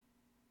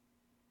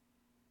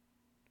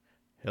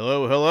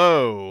Hello,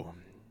 hello.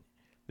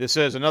 This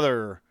is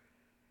another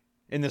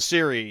in the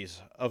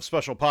series of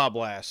special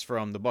Podblasts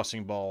from the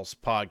Busting Balls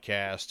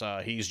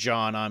podcast. He's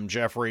John. I'm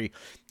Jeffrey.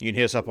 You can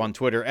hit us up on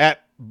Twitter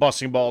at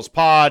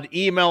BustingBallsPod.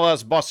 Email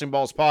us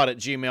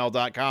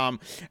bustingballspod@gmail.com.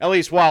 At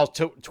least while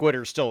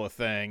Twitter's still a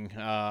thing.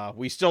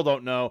 We still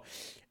don't know.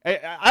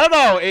 I don't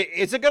know.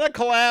 Is it going to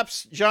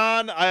collapse,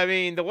 John? I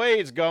mean, the way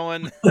it's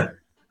going.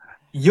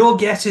 Your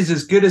guess is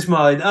as good as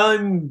mine.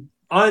 I'm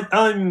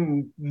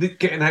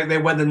getting out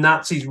there when the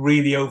Nazis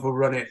really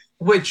overrun it,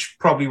 which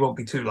probably won't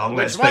be too long.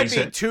 Which Let's might face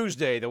be it.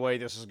 Tuesday, the way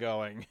this is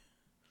going.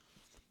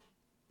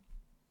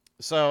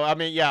 So I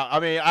mean, yeah,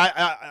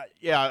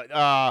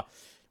 yeah.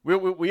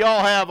 We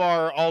all have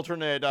our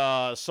alternate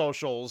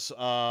socials,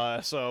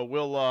 so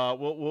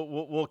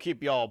we'll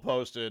keep y'all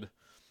posted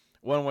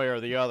one way or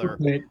the other.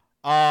 Okay.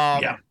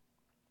 Yeah. Um,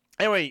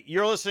 anyway,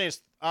 you're listening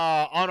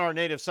on our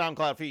native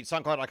SoundCloud feed,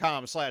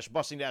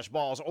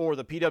 soundcloud.com/busting-balls, or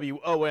the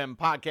PWOM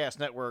podcast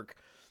network,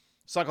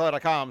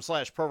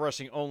 soundcloud.com/pro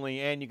wrestling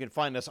only, and you can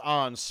find us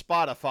on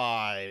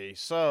Spotify.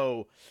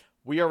 So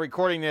we are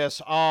recording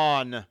this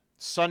on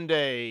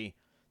Sunday,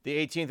 the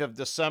 18th of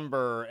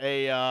December.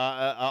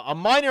 A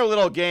minor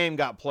little game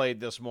got played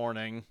this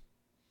morning.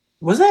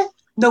 Was it?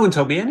 No one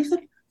told me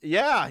anything.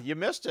 Yeah, you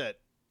missed it,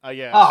 I Oh,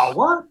 guess.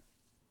 what?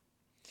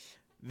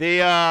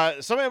 The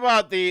something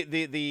about the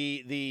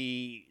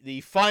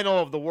final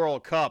of the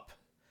World Cup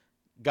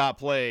got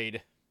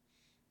played,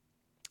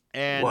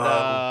 and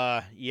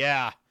Whoa.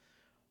 yeah,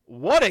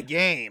 what a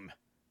game!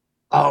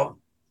 Oh,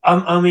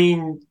 I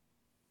mean,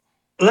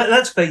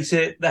 let's face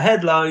it. The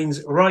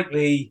headlines,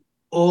 rightly,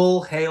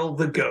 all hail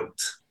the goat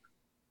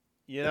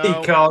You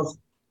know, because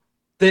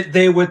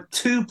there were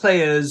two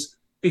players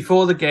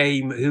before the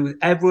game who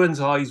everyone's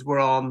eyes were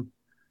on,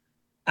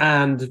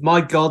 and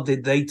my God,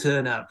 did they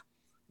turn up?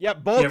 yeah,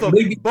 You know,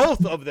 maybe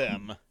both of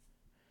them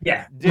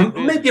Yeah, did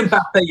maybe business.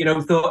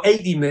 Mbappe, thought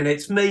 80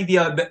 minutes. Maybe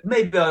I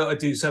ought to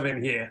do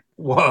something here.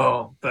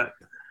 Whoa, but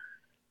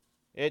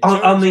It I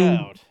turns mean,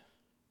 out,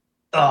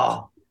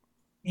 oh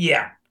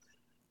yeah,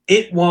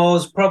 it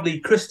was probably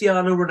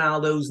Cristiano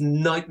Ronaldo's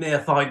nightmare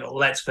final.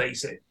 Let's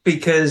face it,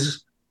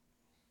 because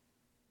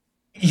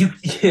you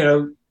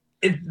know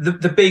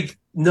the big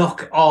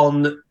knock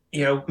on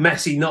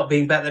Messi not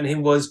being better than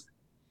him was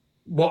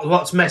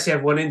what's Messi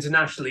have won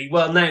internationally?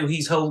 Well, now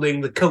he's holding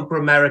the Copa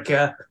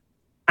America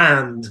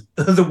and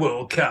the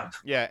World Cup.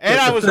 yeah,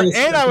 The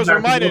first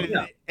American World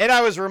Cup. and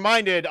I was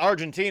reminded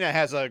Argentina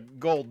has a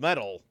gold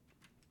medal,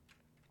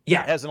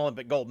 Yeah, has an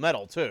Olympic gold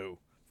medal too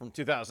from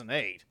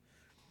 2008.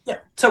 yeah,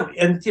 totally.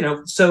 And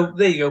so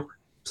there you go.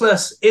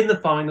 Plus, in the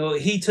final,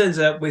 he turns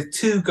up with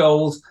two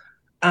goals,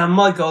 and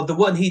my God, the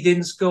one he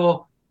didn't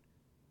score.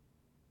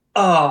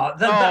 That Oh,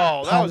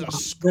 that was a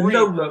pass, the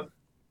no scream. look,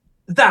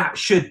 that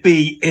should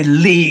be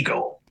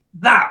illegal.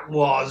 That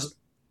was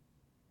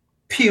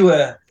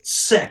pure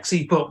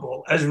sexy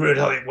football, as Ruud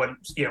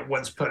Gullit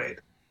once put it.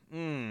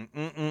 Mm,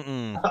 mm, mm,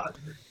 mm.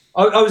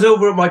 I was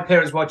over at my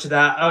parents watching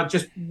that.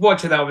 Just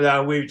watching that with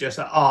that, we were just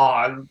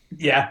like,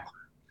 yeah,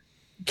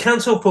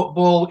 cancel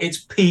football. It's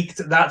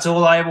peaked. That's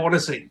all I ever want to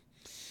see.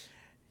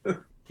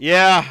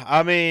 Yeah,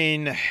 I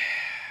mean,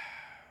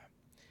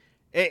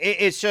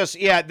 it's just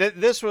yeah.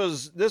 This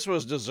was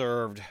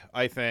deserved,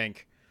 I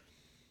think,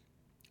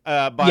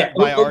 Yeah.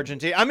 by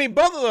Argentina. I mean,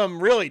 both of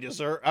them really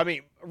deserve. I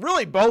mean,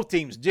 really, both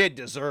teams did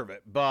deserve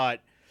it,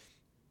 but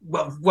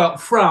Well,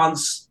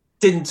 France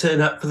didn't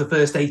turn up for the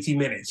first 80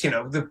 minutes.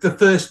 The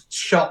first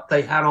shot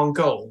they had on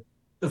goal,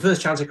 the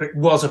first chance they created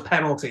was a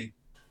penalty.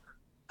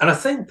 And I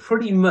think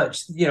pretty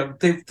much,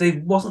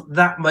 they wasn't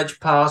that much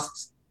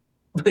past,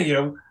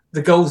 the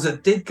goals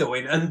that did go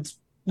in. And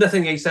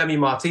nothing against Emi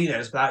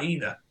Martinez for that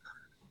either.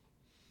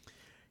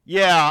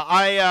 yeah,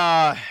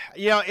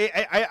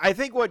 I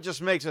think what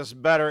just makes us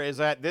better is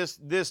that this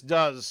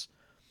does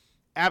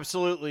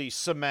absolutely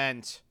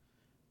cement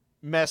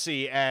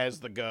Messi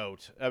as the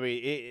goat. I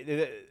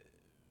mean,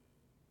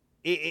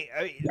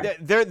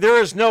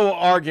 there is no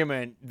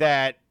argument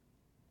that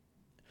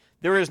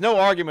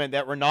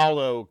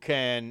Ronaldo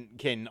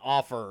can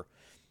offer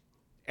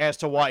as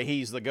to why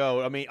he's the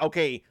GOAT. I mean,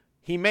 okay,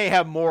 he may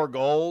have more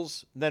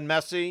goals than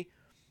Messi.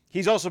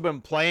 He's also been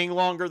playing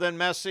longer than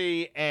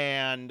Messi,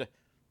 and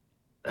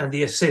And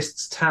the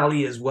assists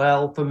tally as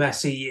well for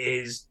Messi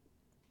is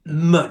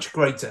much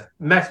greater.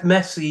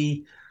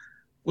 Messi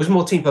was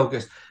more team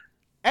focused.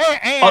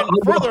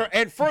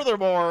 I,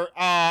 furthermore,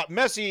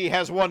 Messi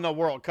has won the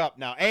World Cup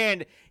now,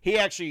 and he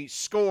actually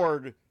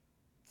scored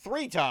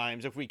three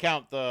times if we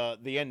count the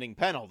ending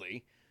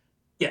penalty.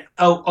 Yeah.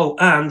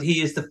 And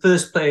he is the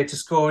first player to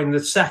score in the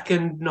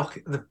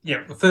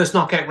the first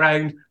knockout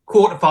round,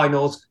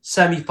 quarterfinals,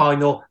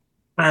 semi-final,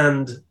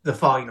 and the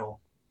final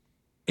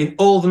in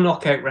all the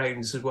knockout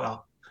rounds as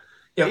well.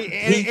 And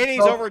he's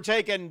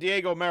overtaken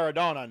Diego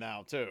Maradona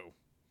now too.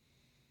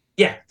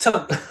 Yeah,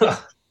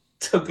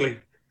 totally.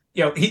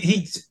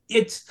 It's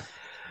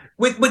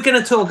we're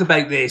going to talk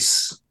about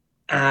this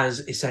as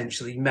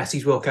essentially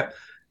Messi's World Cup.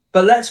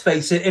 But let's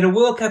face it, in a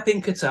World Cup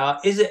in Qatar,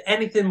 is it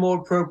anything more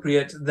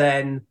appropriate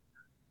than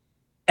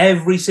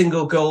every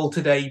single goal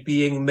today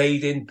being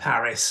made in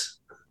Paris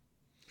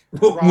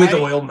with Right,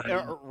 oil money.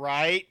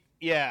 right,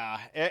 yeah.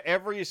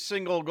 Every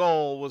single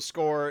goal was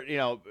scored,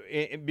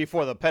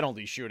 before the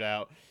penalty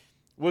shootout,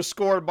 was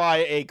scored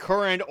by a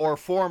current or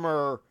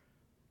former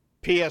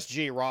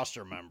PSG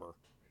roster member.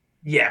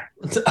 Yeah.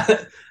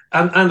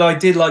 And I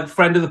did like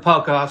friend of the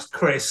podcast,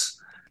 Chris,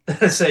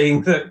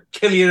 saying that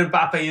Kylian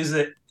Mbappe is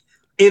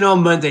in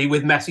on Monday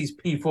with Messi's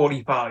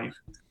P45.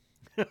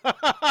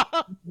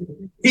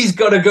 He's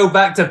got to go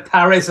back to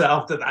Paris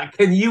after that.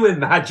 Can you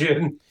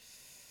imagine?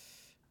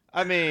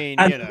 I mean,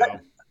 And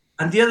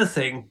and the other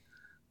thing,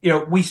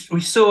 we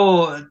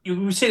saw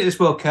we see this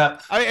World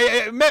Cup.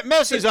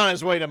 Messi's on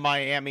his way to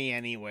Miami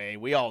anyway.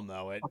 We all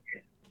know it.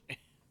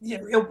 Yeah,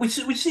 we've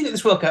seen it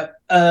this World Cup.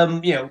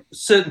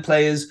 Certain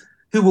players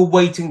who were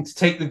waiting to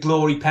take the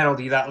glory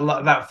penalty,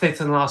 that fifth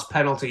and last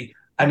penalty,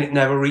 and it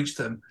never reached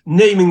them.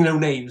 Naming no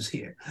names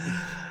here,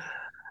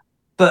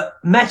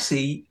 but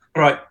Messi,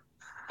 right?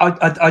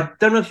 I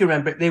don't know if you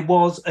remember. There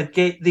was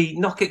the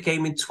knockout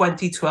game in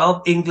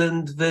 2012,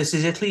 England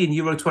versus Italy in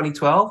Euro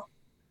 2012,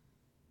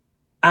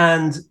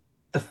 and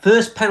the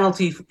first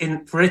penalty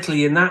for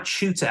Italy in that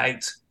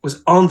shootout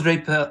was Andre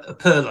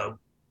Pirlo.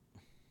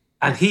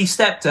 And he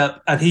stepped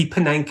up and he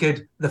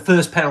Panenka'd the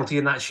first penalty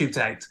in that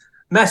shootout.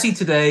 Messi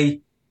today,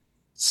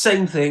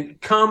 same thing,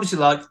 calm as you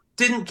like,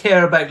 didn't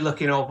care about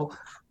looking awful.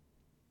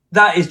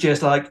 That is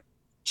just like,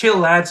 chill,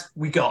 lads,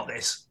 we got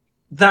this.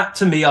 That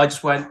to me, I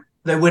just went,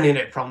 they're winning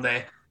it from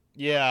there.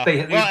 Yeah.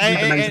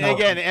 And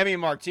again, Emi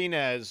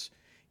Martinez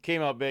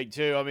came up big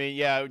too. I mean,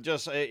 yeah,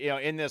 just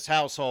in this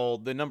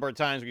household, the number of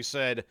times we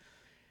said,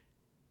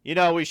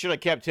 we should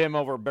have kept him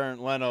over Bernd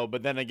Leno,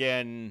 but then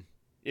again,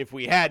 if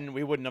we hadn't,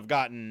 we wouldn't have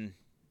gotten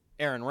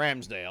Aaron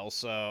Ramsdale.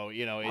 So,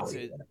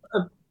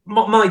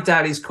 my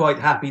dad is quite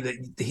happy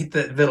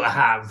that Villa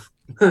have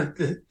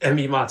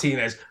Emi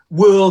Martinez,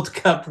 World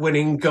Cup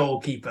winning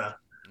goalkeeper.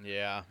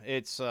 Yeah,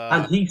 it's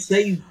and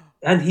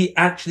he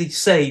actually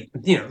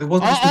saved. There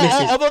wasn't just the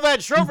misses. Although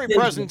that trophy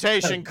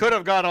presentation could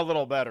have got a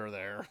little better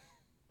there.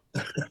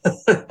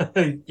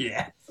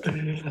 Yeah,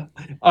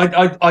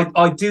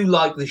 I do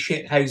like the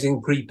shit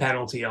housing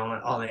pre-penalty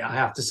on it. I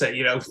have to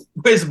say,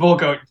 where's the ball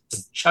going?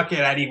 Chuck it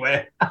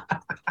anywhere.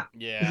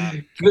 Yeah,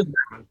 good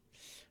man.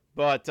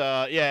 But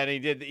and he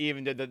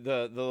even did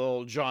the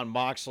little John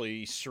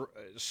Moxley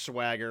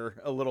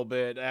swagger a little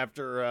bit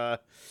after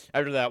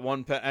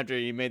after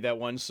he made that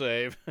one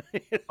save.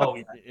 Oh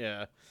yeah,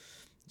 yeah.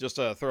 Just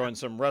throw in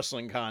some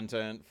wrestling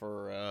content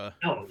for our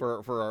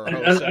and,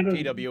 hosts at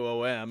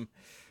PWOM.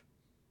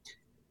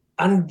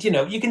 And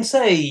you can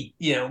say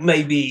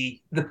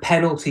maybe the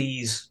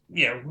penalties.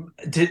 Do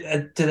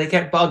they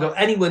get buggered?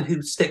 Anyone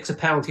who sticks a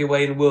penalty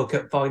away in a World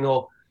Cup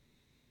final,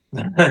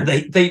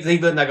 they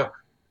learn that go.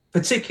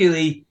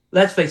 Particularly,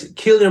 let's face it,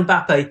 Kylian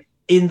Mbappe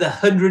in the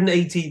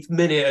 118th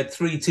minute at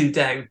 3-2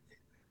 down.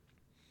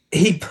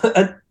 He put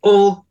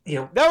all.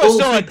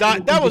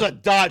 That was a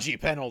dodgy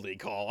penalty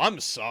call. I'm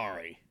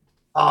sorry.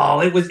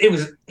 Oh, it was.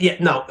 Yeah,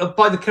 no.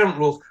 By the current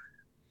rules,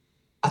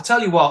 I'll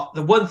tell you what.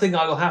 The one thing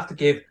I will have to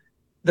give.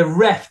 The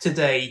ref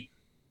today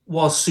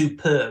was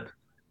superb.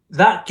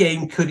 That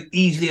game could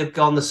easily have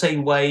gone the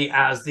same way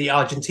as the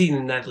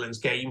Argentina-Netherlands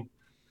game.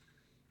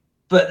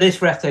 But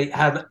this ref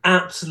had an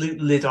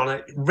absolute lid on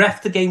it.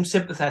 Ref the game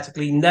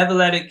sympathetically, never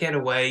let it get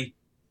away.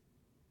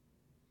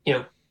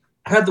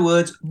 Had the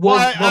words.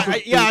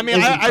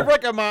 I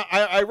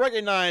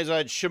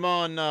recognize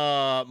Shimon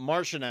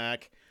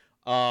Marcinak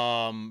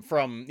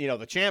from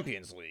the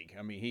Champions League.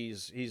 I mean,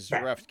 he's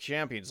ref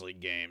Champions League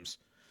games.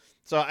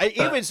 So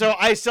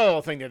I still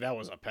don't think that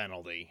was a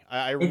penalty.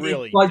 I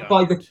really don't.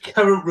 By the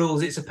current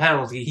rules, it's a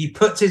penalty. He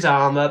puts his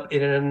arm up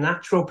in a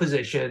natural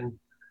position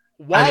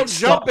while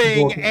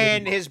jumping,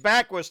 and his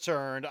back was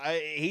turned.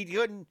 He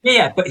couldn't.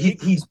 Yeah, but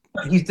he's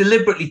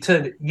deliberately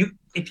turned it.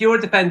 If you're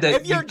a defender,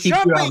 if you're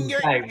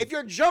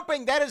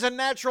jumping, that is a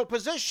natural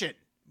position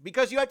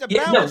because you have to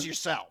balance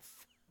yourself.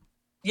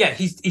 Yeah,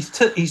 he's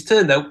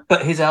turned though,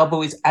 but his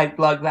elbow is out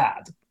like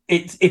that.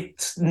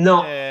 It's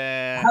not.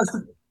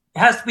 It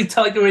has to be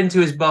tighter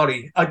into his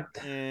body. I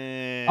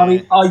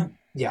was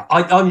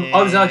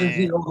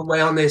Argentina all the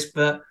way on this,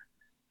 but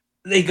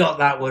they got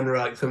that one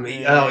right for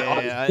me.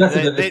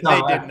 They did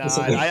not.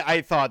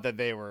 I thought that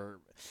they were.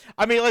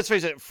 I mean, let's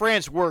face it.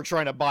 France were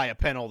trying to buy a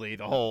penalty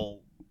the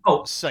whole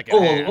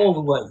second half. All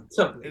the way.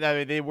 Totally. I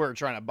mean, they were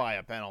trying to buy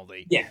a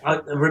penalty. Yeah, I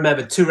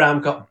remember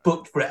Thuram got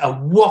booked for it,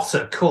 and what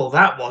a call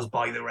that was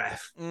by the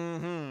ref.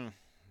 Mm-hmm.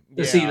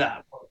 To see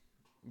that.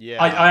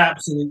 Yeah, I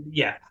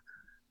absolutely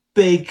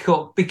big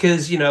cut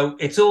because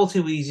it's all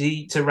too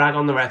easy to rag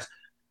on the refs.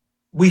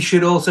 We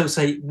should also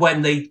say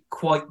when they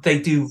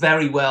do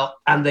very well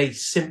and they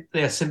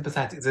are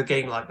sympathetic to a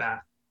game like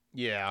that.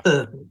 Yeah,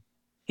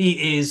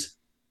 he is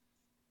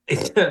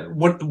up there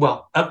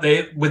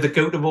with the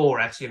goat of all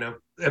refs.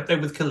 Up there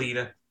with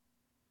Kalina.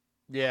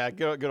 Yeah,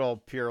 good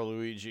old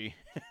Pierluigi.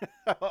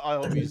 I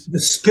hope he's. The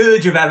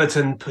scourge of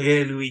Everton,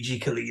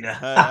 Pierluigi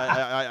Collina.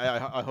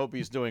 I hope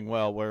he's doing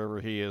well wherever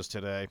he is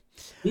today.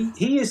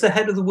 He is the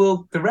head of the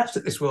world, the rest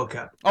at this World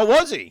Cup. Oh,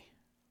 was he?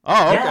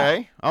 Oh, Yeah.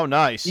 okay. Oh,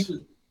 nice.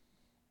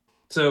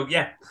 So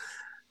yeah,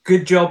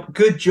 good job.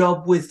 Good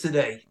job with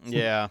today.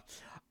 Yeah.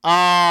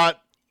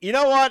 You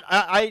know what?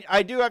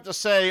 I do have to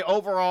say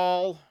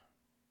overall.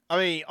 I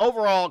mean,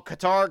 overall,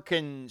 Qatar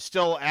can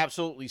still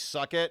absolutely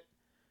suck it.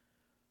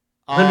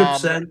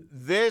 100%.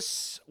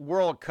 This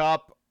World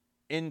Cup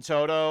in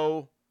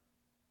toto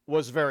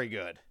was very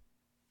good.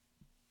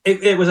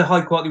 It was a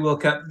high quality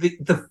World Cup.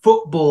 The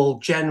football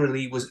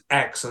generally was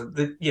excellent.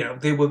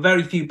 There were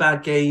very few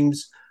bad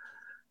games.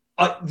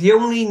 The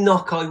only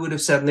knock I would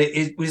have said on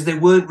it was there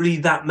weren't really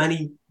that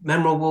many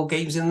memorable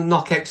games in the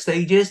knockout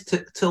stages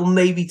till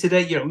maybe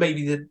today.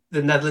 Maybe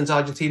the Netherlands,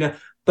 Argentina,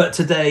 but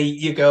today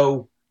you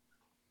go.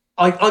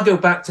 I go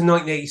back to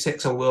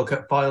 1986 on World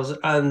Cup files,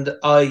 and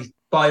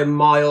by a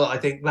mile, I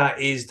think that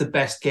is the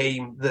best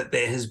game that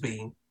there has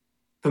been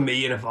for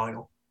me in a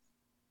final,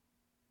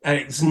 and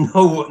it's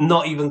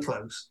not even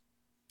close.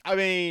 I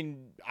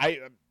mean,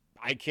 I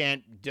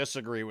can't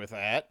disagree with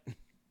that.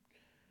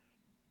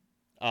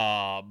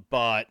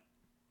 But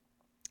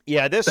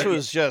yeah, this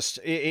was just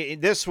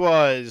this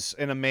was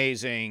an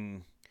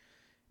amazing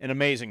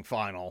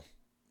final,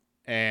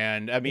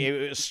 and I mean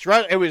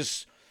it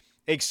was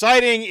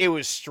exciting. It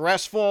was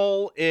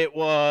stressful. It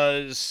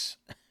was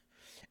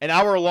an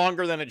hour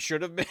longer than it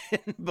should have been,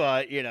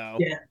 but yeah,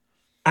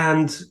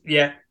 and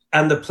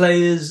the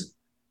players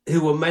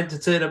who were meant to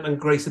turn up and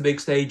grace the big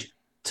stage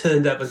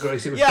turned up and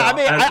graced it with I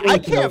mean, I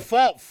can't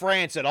fault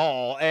France at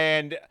all,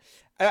 and.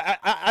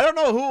 I don't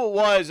know who it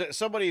was.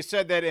 Somebody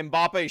said that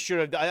Mbappe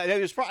should have. I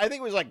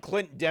think it was like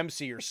Clint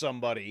Dempsey or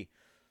somebody.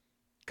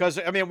 Because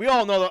I mean, we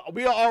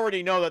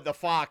already know that the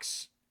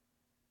Fox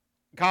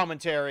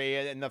commentary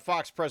and the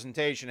Fox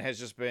presentation has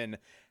just been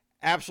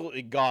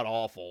absolutely god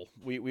awful.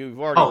 We've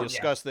already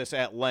discussed this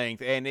at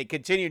length, and it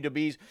continued to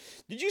be.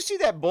 Did you see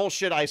that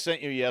bullshit I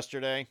sent you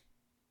yesterday?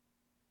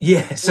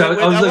 Yeah, so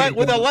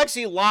with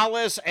Alexi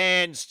Lawless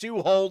and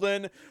Stu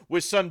Holden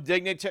with some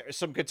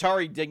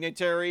Qatari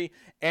dignitary,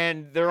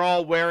 and they're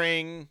all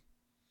wearing,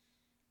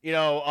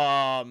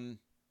 Qatari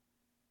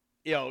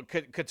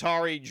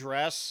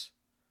dress.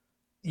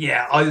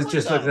 Yeah, I was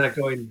just looking at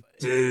that going,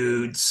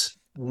 dudes,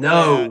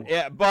 no.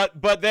 Yeah,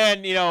 but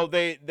then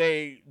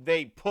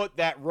they put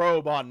that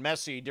robe on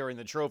Messi during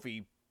the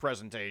trophy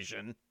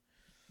presentation.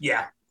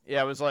 Yeah.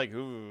 Yeah, it was like,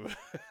 ooh.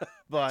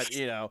 But,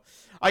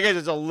 I guess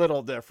it's a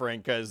little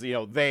different because,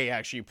 they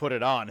actually put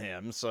it on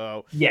him.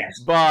 So, yes.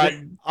 But,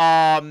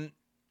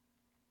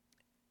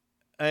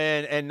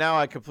 and now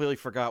I completely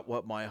forgot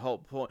what my whole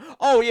point.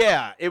 Oh,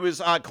 yeah. It was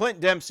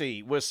Clint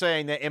Dempsey was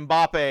saying that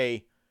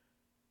Mbappe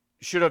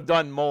should have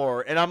done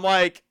more. And I'm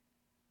like,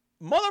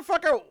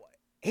 motherfucker,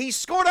 he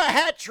scored a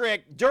hat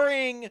trick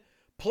during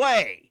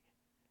play.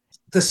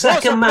 The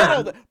second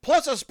man.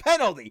 Plus a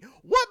penalty.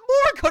 What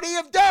more could he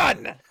have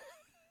done?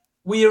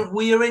 We are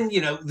in,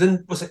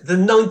 the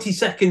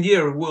 92nd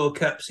year of World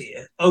Cups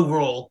here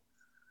overall.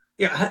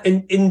 Yeah,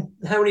 in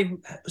how many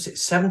was it?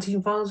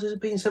 17 finals has it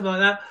been, something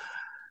like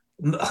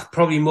that?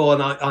 Probably more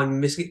than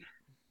I'm missing.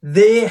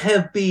 There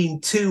have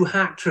been 2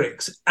 hat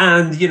tricks,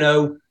 and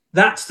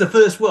that's the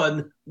first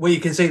one where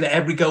you can say that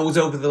every goal was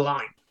over the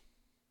line.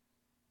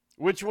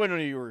 Which one are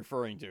you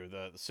referring to?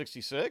 The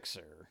 66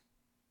 or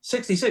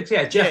 66?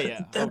 Yeah, Jeff.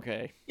 Yeah.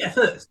 Okay. Yeah,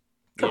 first.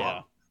 Come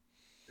on.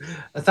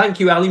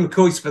 Thank you, Ali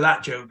McCoy, for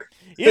that joke.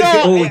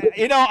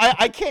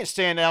 I can't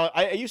stand Ali.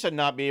 I used to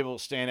not be able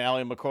to stand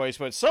Ali McCoy,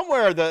 but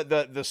somewhere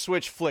the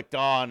switch flicked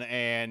on,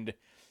 and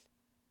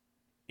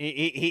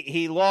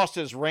he lost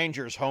his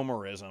Rangers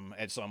homerism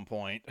at some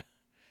point.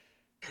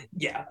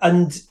 Yeah,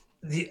 and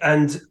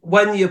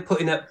when you're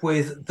putting up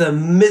with the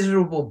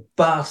miserable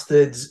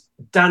bastards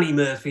Danny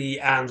Murphy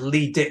and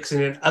Lee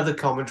Dixon in other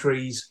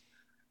commentaries.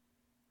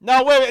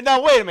 Now wait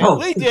a minute.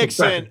 Lee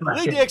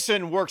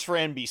Dixon works for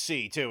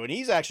NBC too, and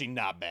he's actually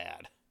not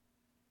bad.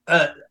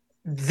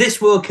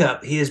 This World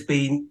Cup, he has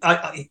been.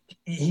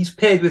 He's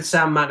paired with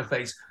Sam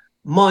Matterface.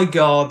 My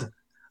God,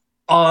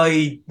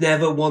 I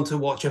never want to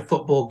watch a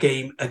football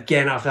game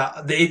again after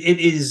that.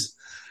 It is.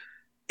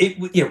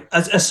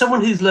 As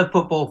someone who's loved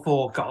football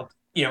for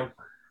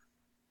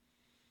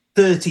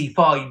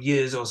 35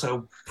 years or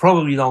so,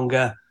 probably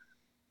longer.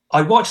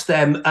 I watch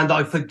them and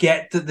I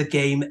forget that the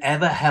game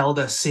ever held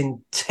a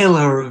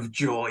scintilla of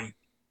joy.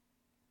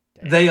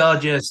 Damn. They are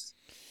just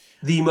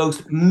the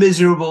most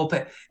miserable.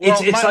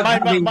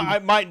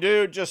 My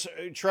dude, just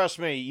trust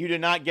me, you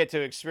did not get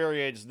to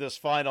experience this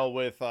final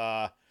with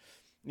Rob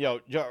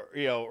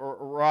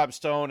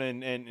Stone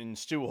and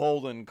Stu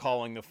Holden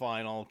calling the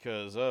final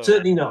because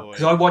certainly not,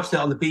 because I watched it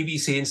on the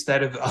BBC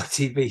instead of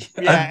RTV.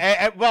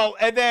 Yeah,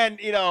 and then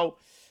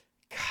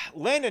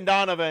Landon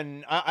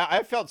Donovan,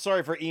 I felt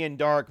sorry for Ian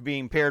Dark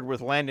being paired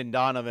with Landon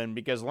Donovan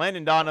because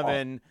Landon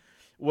Donovan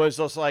was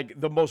just like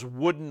the most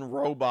wooden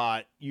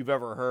robot you've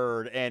ever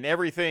heard, and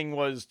everything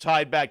was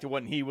tied back to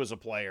when he was a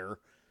player.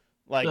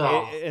 Like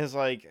it's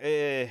like,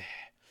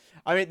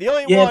 I mean, the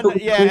only Yeah, one,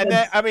 but yeah, and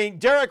then I mean,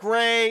 Derek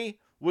Ray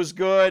was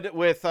good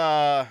with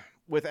Allie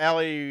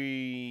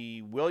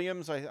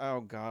Williams.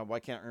 Oh God, why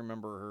can't I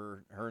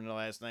remember her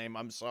last name?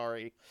 I'm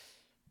sorry,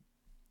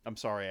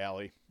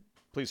 Allie.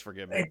 Please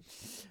forgive me.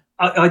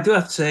 I do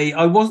have to say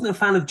I wasn't a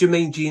fan of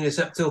Jermaine Genius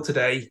up till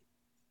today,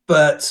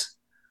 but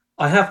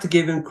I have to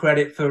give him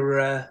credit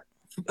for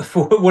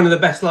one of the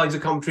best lines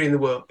of commentary in the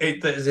world.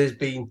 That has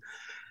been.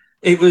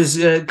 It was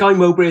Guy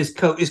Mowbray,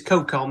 his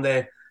co-com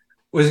there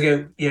was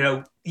going.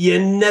 You're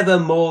never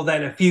more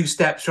than a few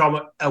steps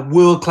from a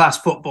world-class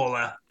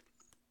footballer.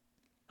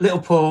 Little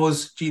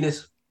pause,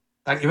 Genius.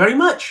 Thank you very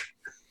much.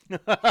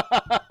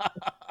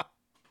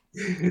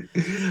 Yeah,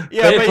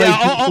 Fair but play,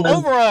 yeah, Keith.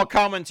 overall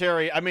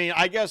commentary. I mean,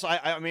 I guess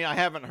I mean I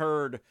haven't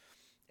heard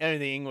any of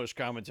the English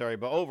commentary,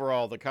 but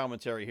overall the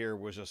commentary here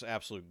was just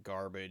absolute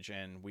garbage,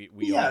 and we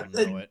Yeah,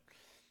 all know it.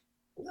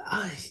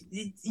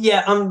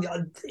 yeah.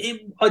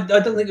 I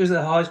don't think it was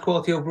the highest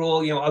quality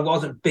overall. I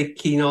wasn't big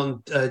keen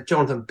on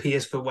Jonathan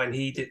Pierce for when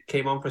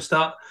came on for a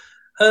start.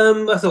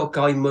 I thought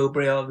Guy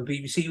Mowbray on the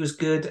BBC was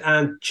good,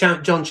 and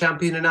John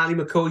Champion and Ali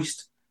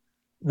McCoist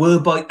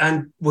were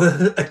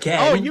Oh,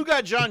 again you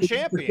got John the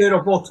third Champion.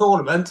 or fourth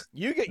tournament.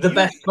 You get The you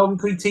best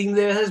commentary team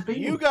there has you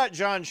been. got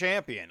John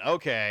Champion.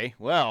 Okay,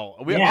 well,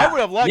 I Yeah, would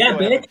have liked yeah,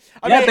 to have it.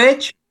 bitch. Yeah,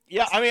 bitch.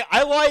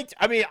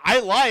 Yeah, I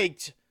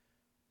liked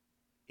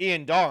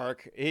Ian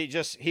Dark.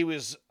 He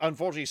was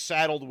unfortunately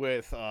saddled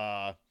with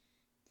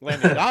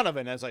Landon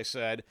Donovan, as I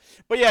said.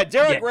 But yeah,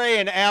 Derek Yeah, Ray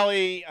and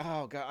Allie.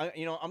 Oh God,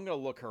 I'm gonna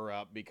look her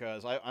up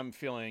because I'm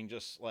feeling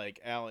just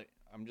like Allie.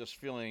 I'm just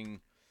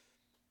feeling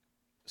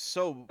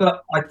so.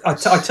 but I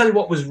tell you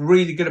what was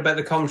really good about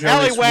the commentary on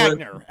Allie this was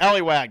Wagner.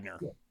 Allie Wagner.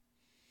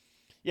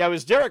 Yeah, it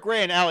was Derek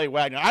Ray and Allie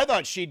Wagner. I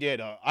thought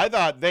I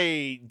thought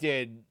they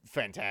did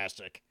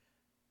fantastic.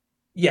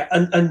 yeah,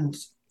 and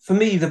for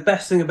me the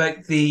best thing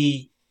about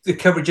the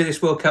coverage of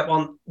this World Cup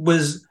one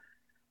was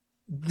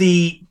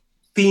the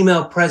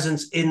female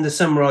presence in the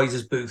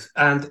summarisers booth,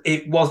 and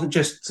it wasn't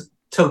just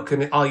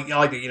token either.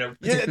 Yeah,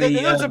 Particularly.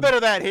 there's a bit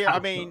of that here. I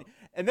mean,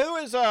 and there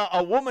was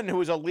a woman who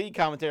was a lead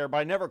commentator, but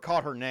I never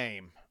caught her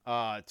name.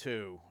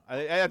 Too.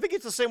 I think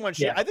it's the same one.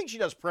 Yeah, I think she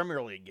does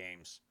Premier League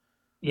games.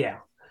 yeah,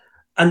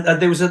 and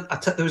there was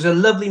a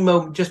lovely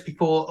moment just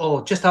before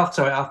or just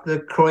after the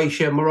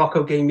Croatia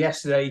Morocco game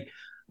yesterday,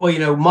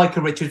 where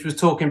Michael Richards was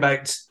talking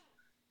about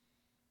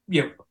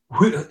you know.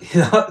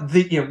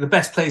 The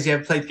best players he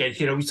ever played against.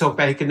 We talked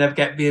about he could never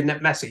get via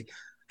Messi.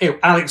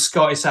 Alex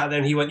Scott is sat there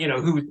and he went,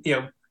 who was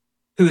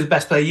the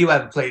best player you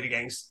ever played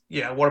against?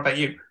 What about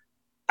you?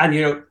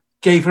 And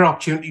gave her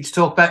opportunity to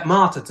talk about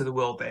Marta to the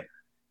world bit.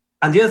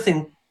 And the other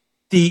thing,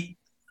 the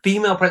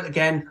female press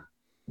again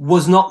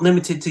was not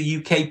limited to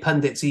UK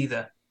pundits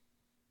either.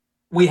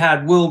 We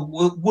had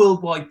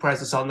worldwide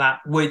presence on that,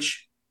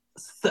 which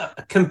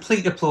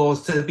complete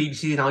applause to the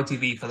BBC and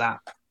ITV for that.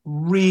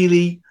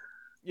 Really,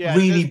 Yeah,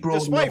 really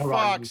broadened the despite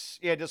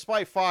horizon.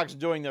 despite Fox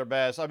doing their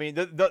best. I mean,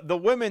 the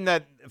women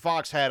that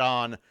Fox had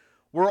on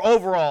were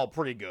overall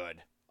pretty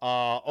good.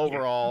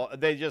 Overall,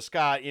 they just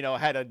got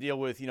had to deal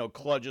with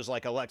kludges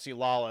like Alexi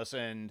Lawless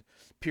and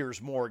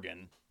Piers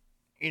Morgan.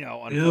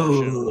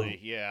 Unfortunately,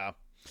 yeah.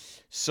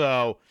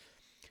 So,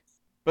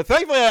 but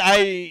thankfully,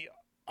 I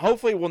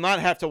hopefully will not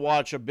have to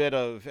watch a bit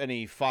of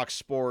any Fox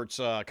Sports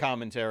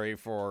commentary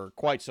for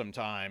quite some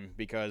time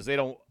because they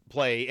don't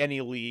play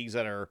any leagues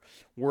that are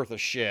worth a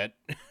shit.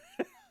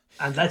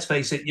 And let's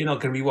face it, you're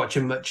not going to be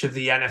watching much of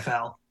the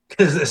NFL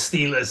because the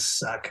Steelers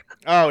suck.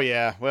 Oh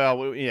yeah, well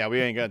we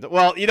ain't gonna.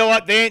 Well, you know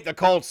what? They ain't the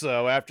Colts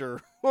though.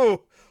 After oh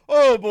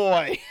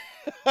boy,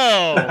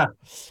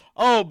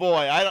 oh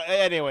boy.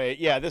 Anyway,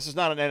 yeah, this is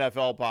not an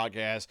NFL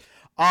podcast.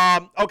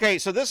 Okay,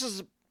 so this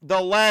is the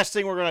last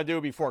thing we're gonna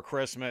do before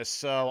Christmas.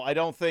 So I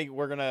don't think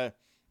we're gonna.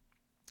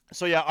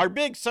 So yeah, our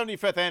big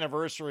 75th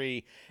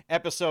anniversary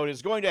episode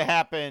is going to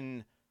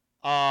happen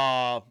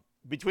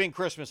between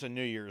Christmas and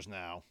New Year's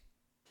now.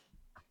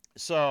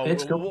 So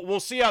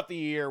we'll see out the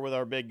year with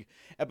our big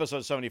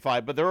episode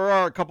 75. But there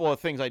are a couple of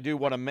things I do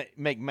want to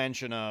make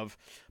mention of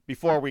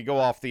before we go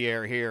off the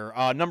air here.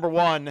 Number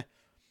one,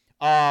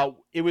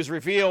 it was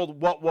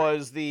revealed what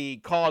was the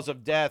cause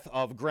of death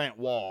of Grant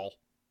Wall.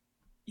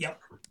 Yep.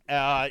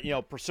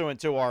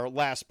 Pursuant to our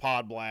last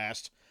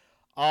Podblast.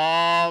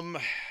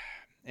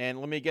 And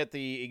let me get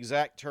the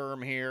exact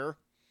term here.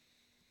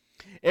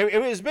 It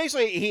was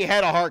basically he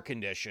had a heart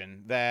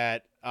condition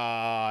that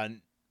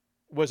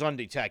was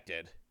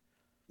undetected.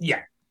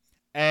 Yeah.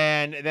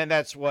 And then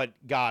that's what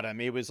got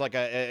him. It was like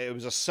it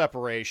was a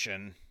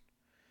separation.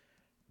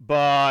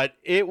 But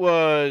it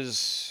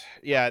was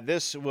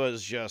this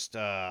was just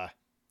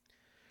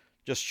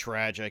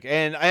tragic.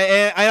 And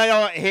I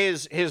know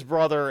his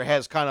brother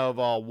has kind of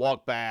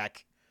walked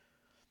back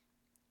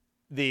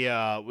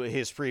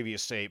his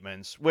previous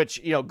statements, which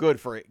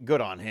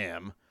good on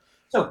him.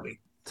 Totally.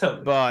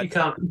 But you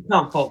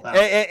can't fault that.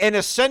 An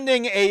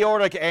ascending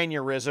aortic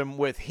aneurysm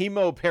with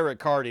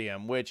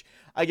hemopericardium, which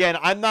again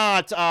I'm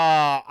not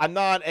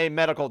a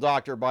medical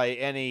doctor by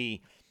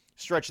any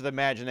stretch of the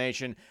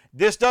imagination.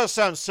 This does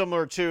sound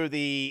similar to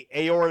the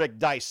aortic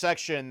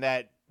dissection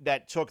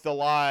that took the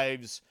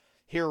lives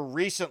here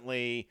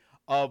recently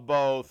of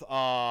both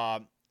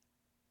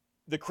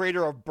the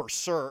creator of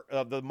Berserk,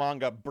 of the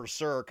manga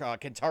Berserk,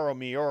 Kentaro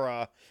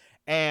Miura,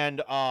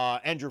 and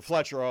Andrew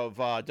Fletcher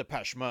of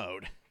Depeche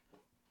Mode.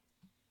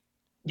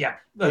 Yeah,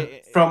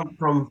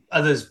 from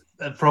others,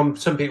 from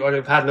some people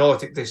who've had an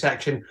aortic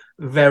dissection,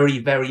 very,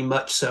 very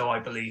much so, I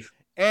believe.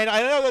 And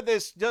I know that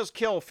this does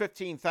kill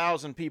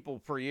 15,000 people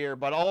per year,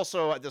 but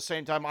also at the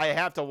same time, I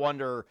have to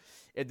wonder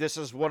if this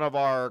is one of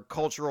our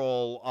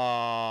cultural,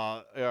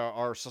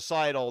 our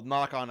societal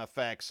knock-on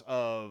effects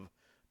of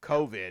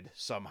COVID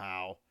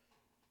somehow.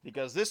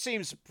 Because this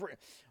seems,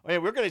 I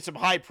mean, we're getting some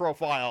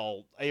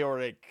high-profile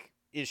aortic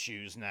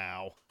issues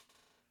now.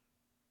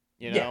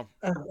 You know?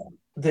 Yeah,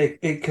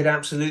 it could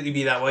absolutely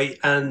be that way,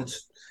 and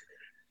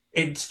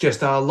it's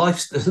just our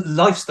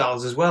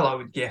lifestyles as well, I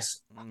would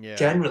guess. Yeah.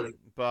 Generally,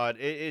 but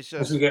it's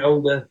just, as we get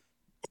older.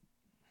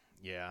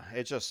 Yeah,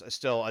 it's just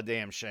still a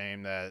damn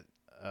shame that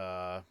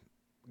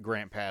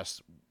Grant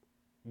passed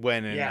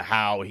when and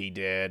how he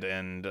did,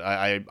 and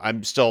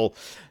I'm still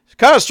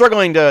kind of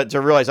struggling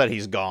to realize that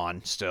he's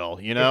gone still,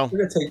 you know? It's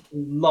going to take a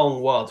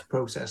long while to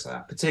process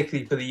that,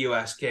 particularly for the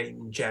US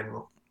game in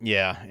general.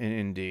 Yeah,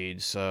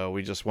 indeed. So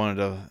we just wanted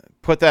to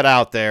put that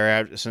out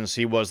there since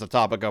he was the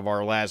topic of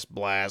our last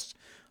blast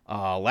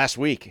last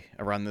week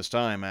around this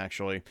time,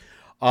 actually.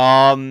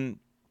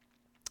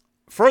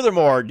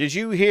 Furthermore, did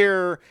you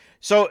hear...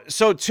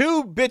 So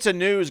two bits of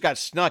news got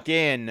snuck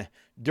in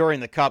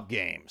during the Cup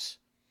games.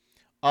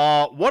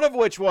 One of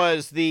which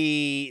was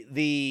the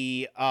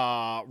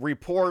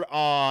report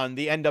on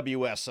the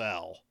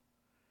NWSL.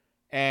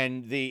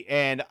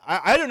 And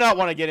I do not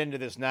want to get into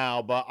this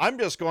now, but I'm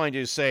just going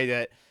to say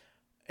that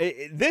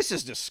this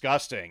is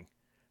disgusting.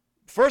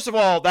 First of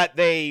all, that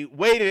they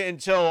waited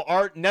until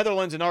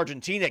Netherlands and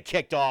Argentina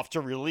kicked off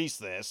to release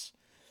this.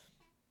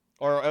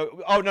 Or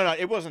no,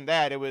 it wasn't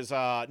that. It was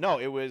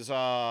it was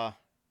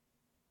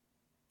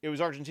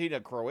Argentina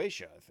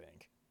Croatia, I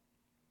think.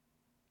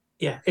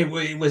 Yeah,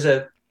 it was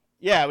a.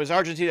 Yeah, it was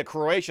Argentina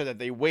Croatia that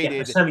they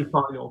waited. Yeah,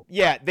 semi-final.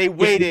 Yeah, they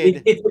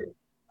waited.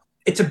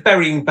 It's a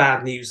burying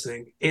bad news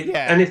thing.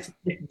 And if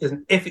it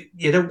doesn't,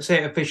 you don't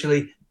say it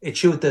officially, it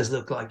sure does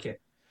look like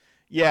it.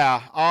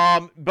 Yeah.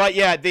 But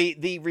yeah,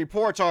 the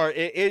reports are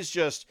it is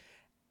just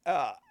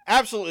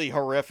absolutely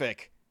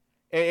horrific.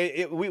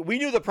 We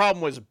knew the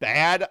problem was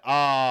bad.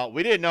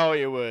 We didn't know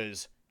it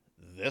was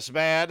this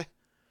bad.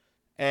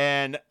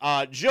 And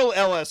Jill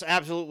Ellis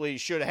absolutely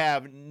should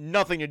have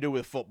nothing to do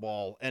with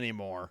football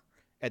anymore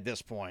at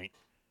this point.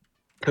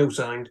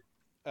 Co-signed.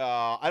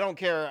 I don't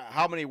care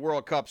how many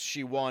World Cups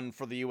she won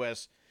for the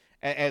U.S.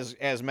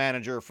 as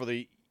manager for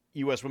the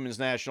U.S. women's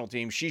national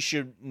team. She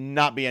should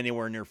not be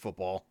anywhere near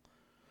football.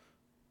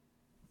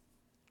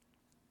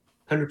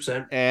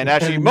 100%. And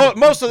actually,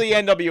 most of the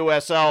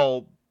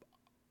NWSL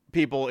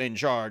people in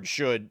charge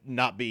should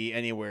not be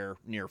anywhere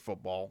near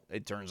football,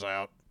 it turns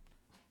out.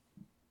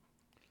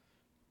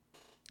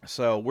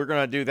 So we're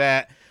going to do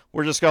that.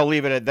 We're just going to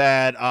leave it at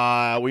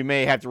that. We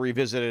may have to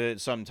revisit it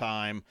at some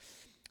time.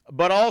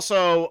 But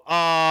also,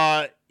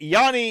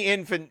 Gianni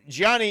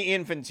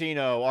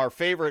Infantino, our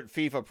favorite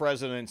FIFA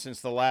president since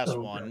the last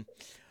one,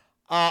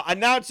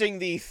 announcing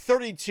the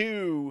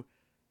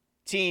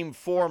 32-team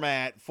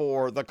format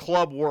for the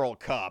Club World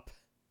Cup.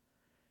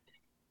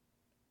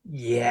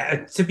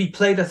 Yeah, to be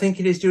played, I think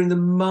it is during the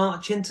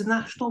March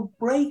international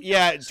break.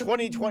 Yeah,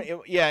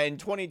 2020. Yeah, in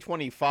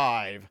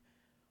 2025.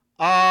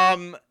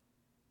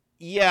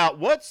 Yeah,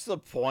 what's the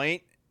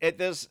point at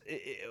this?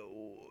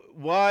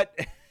 What?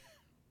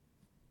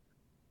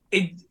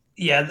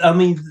 Yeah, I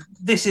mean,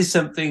 this is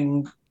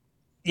something,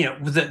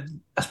 that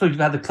I suppose you've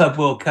had the Club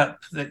World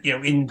Cup that,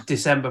 in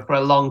December for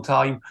a long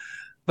time,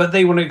 but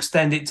they want to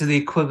extend it to the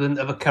equivalent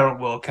of a current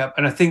World Cup.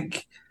 And I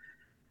think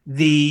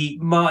the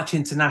March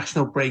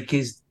international break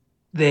is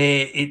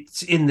there.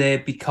 It's in there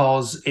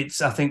because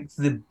it's, I think,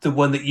 the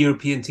one that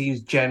European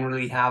teams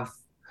generally have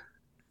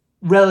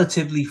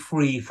relatively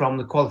free from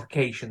the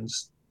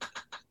qualifications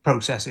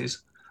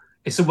processes.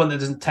 It's the one that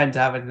doesn't tend to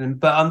have anything.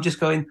 But I'm just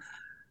going,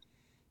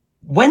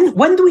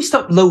 when do we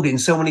stop loading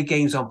so many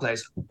games on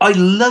players? I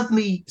love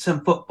me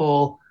some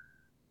football,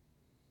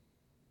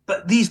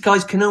 but these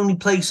guys can only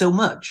play so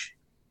much.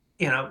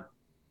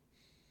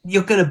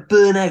 You're going to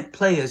burn out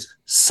players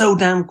so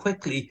damn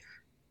quickly.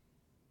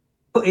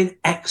 Put in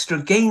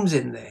extra games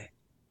in there.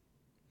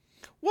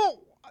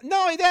 Well,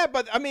 not only that,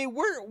 but I mean,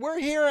 we're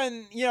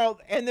hearing,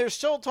 and they're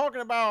still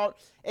talking about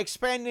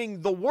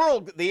expanding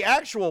the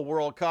actual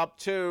World Cup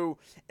to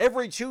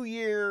every 2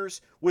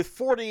 years with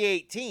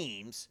 48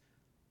 teams.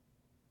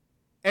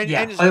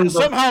 And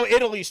somehow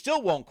Italy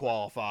still won't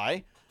qualify,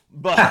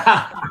 but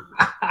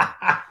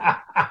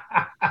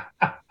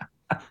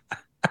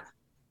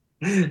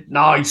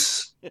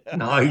nice.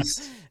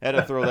 Had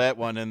to throw that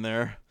one in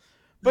there.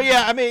 But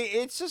yeah, I mean,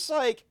 it's just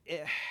like,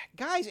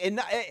 guys,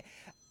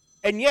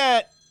 and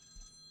yet,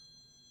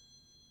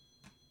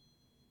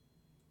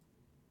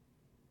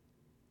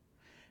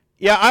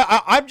 Yeah,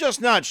 I'm just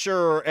not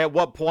sure at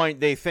what point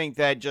they think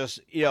that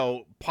just,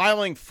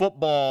 piling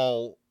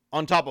football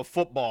on top of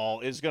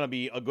football is going to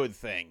be a good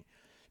thing.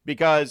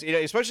 Because,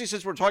 especially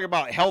since we're talking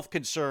about health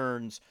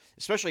concerns,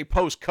 especially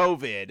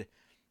post-COVID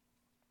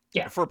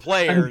Yeah, for and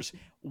players,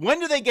 when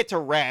do they get to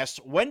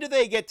rest? When do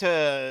they get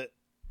to,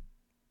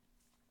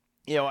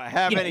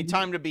 have any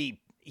time to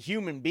be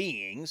human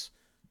beings?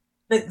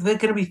 they're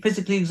going to be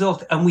physically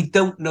exhausted, and we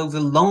don't know the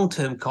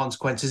long-term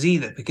consequences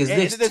either, because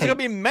And this they're going to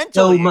takes be so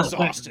mentally much.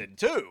 exhausted,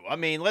 too. I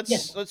mean, Yeah,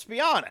 let's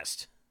be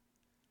honest.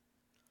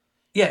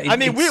 yeah, I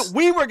mean, it's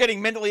we were getting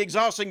mentally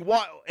exhausted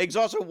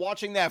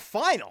watching that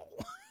final.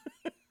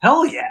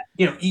 hell yeah.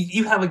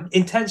 You have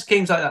intense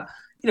games like that.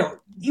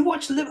 You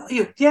watch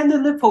the end of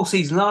the Liverpool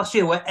season last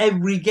year, where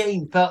every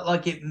game felt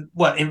like it.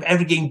 Well,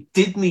 every game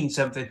did mean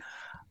something.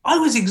 I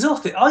was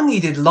exhausted. I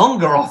needed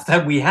longer off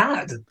than we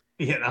had.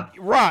 You know.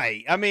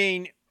 Right. I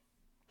mean,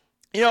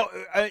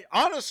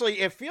 honestly,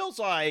 it feels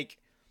like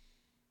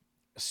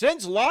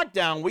since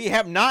lockdown, we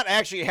have not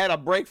actually had a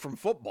break from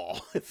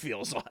football. It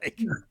feels like.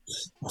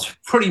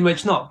 Pretty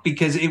much not,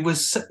 because it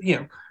was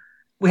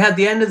we had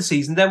the end of the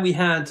season, then we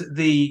had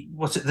the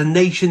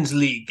Nations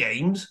League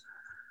games,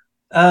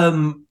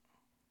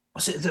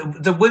 what's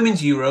it the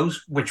women's Euros,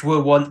 which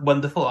were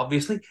wonderful,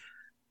 obviously,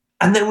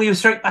 and then we were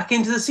straight back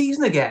into the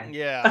season again.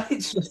 Yeah. And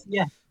it's just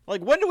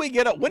Like when do we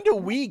get a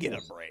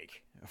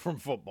break from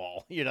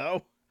football?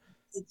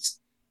 it's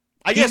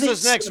I give guess it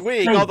it's next some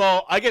week. time.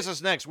 Although I guess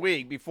it's next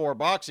week before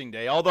Boxing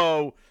Day.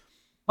 Although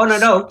Oh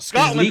no, because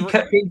Scotland. League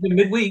Cup games are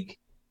midweek.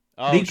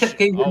 League Cup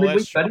games are That's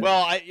midweek, true. buddy.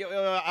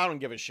 Well, I don't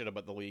give a shit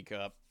about the League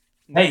Cup.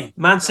 Hey,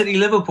 Man City,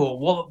 Liverpool.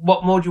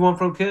 What more do you want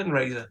from a curtain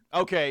raiser?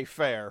 Okay,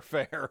 fair.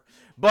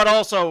 But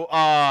also,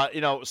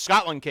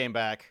 Scotland came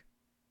back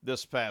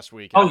this past Oh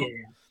weekend. yeah.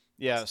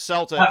 Yeah,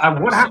 Celtic.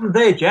 What happened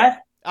there, Jeff?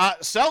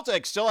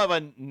 Celtic still have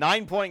a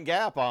 9-point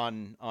gap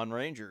on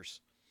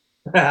Rangers.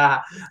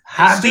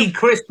 Happy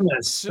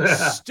Christmas.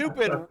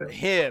 Stupid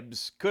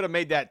Hibs could have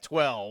made that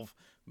 12,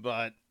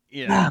 but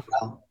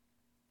Well,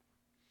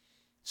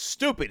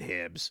 stupid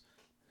Hibs.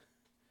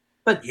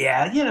 but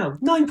yeah,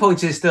 9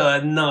 points is still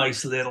a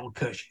nice little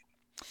cushion.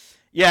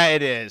 Yeah,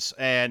 it is,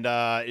 and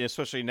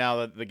especially now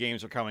that the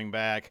games are coming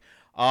back.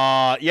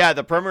 Yeah,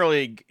 the Premier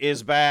League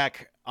is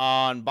back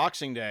on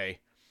Boxing Day.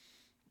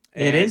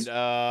 It is.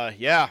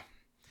 Yeah.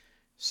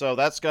 So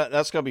that's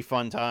gonna be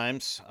fun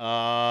times.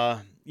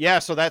 Yeah.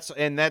 So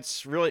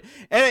that's really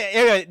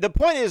anyway. The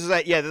point is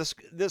that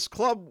this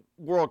Club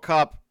World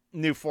Cup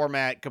new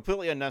format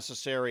completely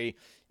unnecessary.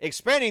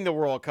 Expanding the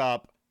World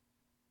Cup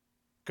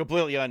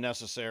completely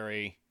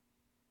unnecessary.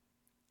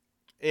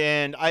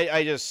 And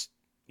I just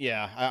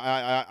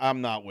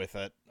I'm not with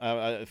it.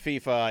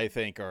 FIFA I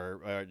think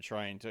are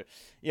trying to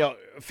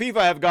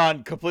FIFA have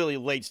gone completely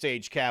late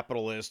stage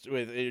capitalist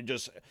with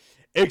just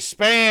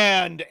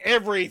expand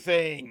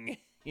everything.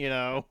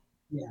 Yeah.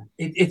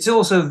 It's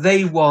also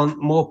they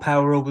want more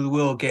power over the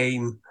world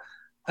game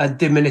and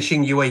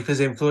diminishing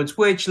UEFA's influence,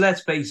 which,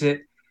 let's face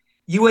it,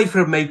 UEFA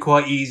have made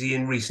quite easy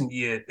in recent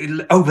years,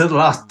 over the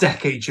last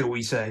decade, shall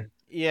we say.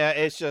 Yeah,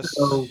 it's just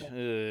So,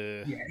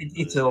 yeah,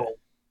 it's all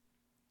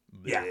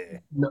yeah,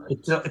 no,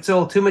 it's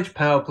all too much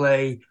power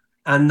play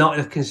and not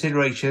enough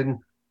consideration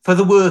for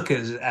the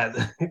workers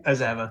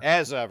as ever.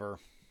 As ever.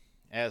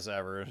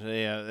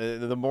 Yeah,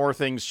 the more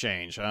things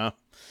change, huh?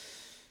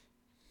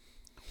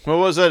 What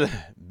was it,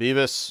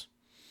 Beavis?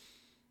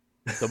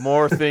 The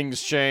more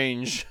things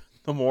change,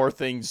 the more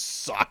things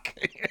suck.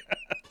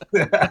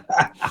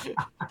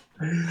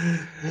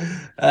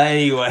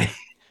 Anyway.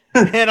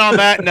 And on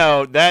that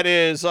note, that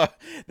is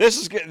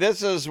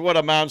this is what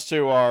amounts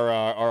to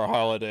our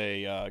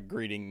holiday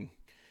greeting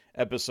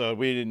episode.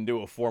 We didn't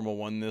do a formal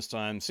one this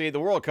time. See,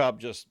 the World Cup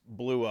just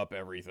blew up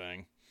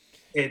everything.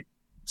 You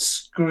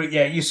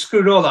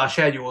screwed all our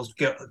schedules,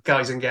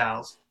 guys and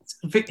gals.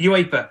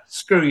 UEFA,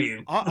 screw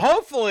you.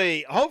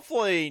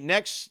 Hopefully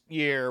next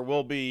year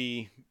we'll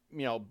be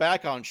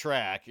back on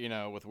track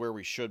with where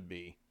we should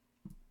be.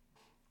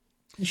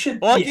 You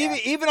should. Well, yeah.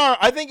 even our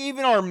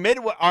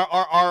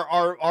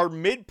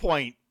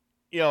midpoint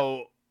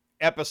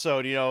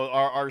episode,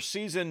 our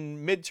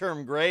season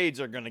midterm grades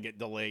are going to get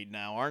delayed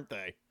now, aren't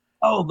they?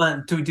 Oh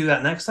man, do we do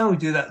that next time? We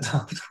do that.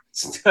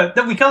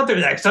 No, we can't do it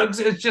next time because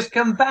it's just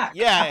come back.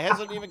 Yeah, it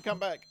hasn't even come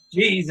back.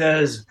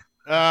 Jesus.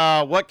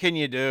 What can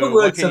you do?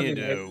 What can you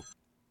do?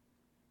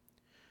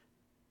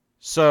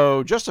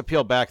 So, just to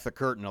peel back the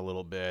curtain a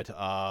little bit, you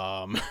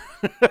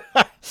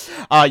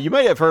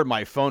may have heard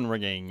my phone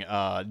ringing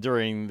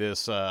during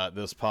this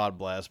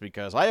Podblast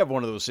because I have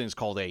one of those things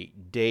called a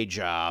day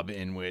job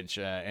in which,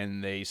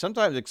 and they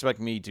sometimes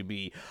expect me to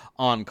be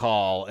on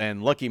call,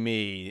 and lucky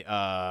me,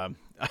 I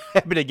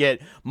happen to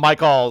get my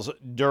calls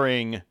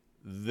during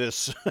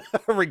this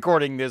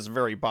recording this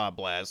very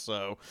Podblast,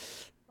 so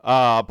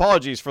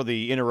apologies for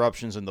the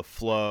interruptions in the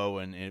flow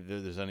and if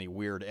there's any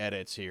weird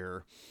edits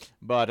here,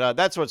 but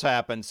that's what's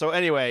happened. So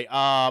anyway,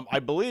 I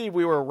believe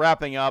we were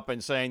wrapping up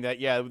and saying that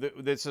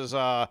this is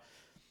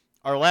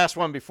our last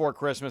one before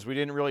Christmas. We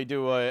didn't really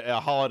do a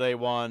holiday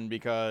one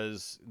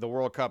because the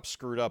World Cup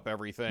screwed up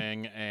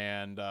everything,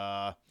 and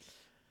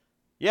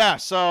yeah.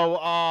 So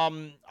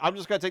I'm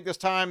just gonna take this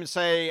time and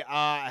say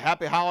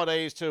happy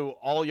holidays to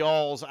all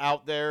y'all's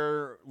out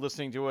there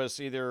listening to us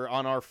either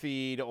on our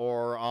feed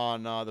or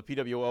on the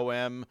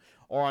PWOM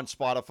or on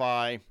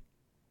Spotify,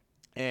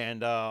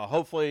 and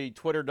hopefully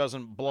Twitter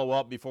doesn't blow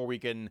up before we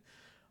can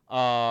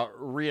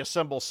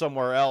reassemble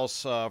somewhere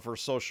else for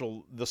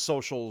the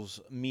socials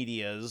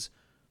medias,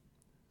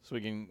 so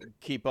we can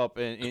keep up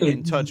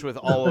in touch with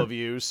all of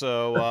you.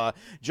 So,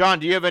 John,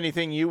 do you have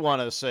anything you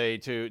want to say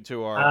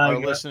to our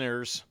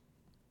listeners?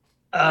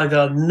 I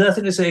got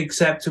nothing to say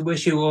except to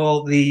wish you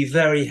all the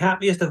very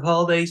happiest of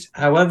holidays.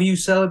 However you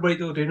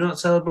celebrate or do not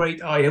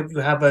celebrate, I hope you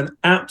have an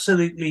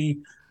absolutely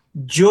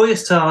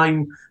joyous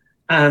time,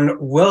 and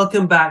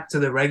welcome back to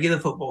the regular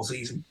football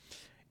season.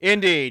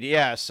 Indeed,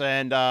 yes,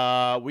 and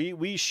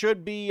we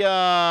should be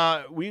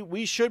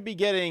we should be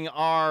getting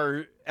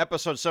our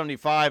episode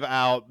 75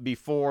 out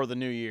before the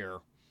new year.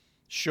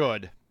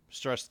 Should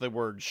stress the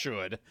word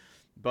should,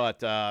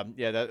 but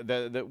yeah,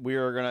 that we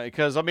are gonna,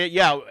 because I mean,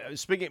 yeah,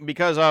 speaking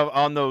because of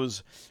on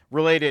those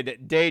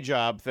related day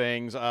job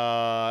things,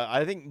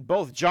 I think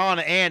both John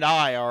and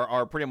I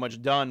are pretty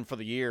much done for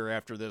the year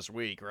after this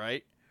week,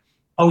 right?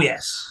 Oh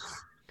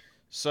yes.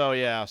 So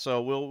yeah,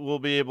 so we'll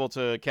be able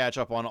to catch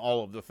up on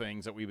all of the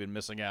things that we've been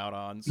missing out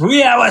on. So.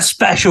 3 hour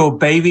special,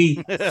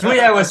 baby. 3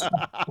 hours.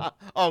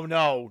 Oh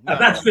no, no.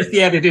 That's just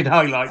the edited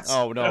highlights.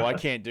 Oh no,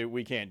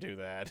 we can't do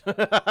that.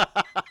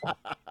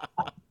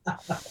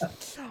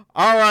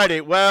 All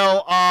righty.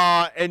 Well,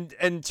 and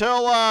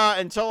until our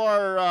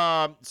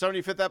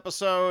 75th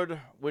episode,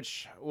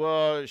 which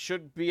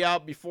should be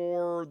out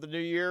before the new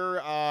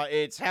year,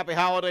 it's happy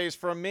holidays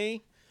from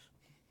me.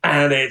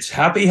 And it's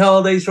happy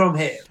holidays from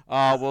here.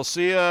 We'll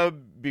see you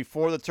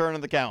before the turn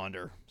of the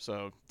calendar.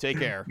 So take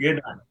care. Good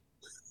night.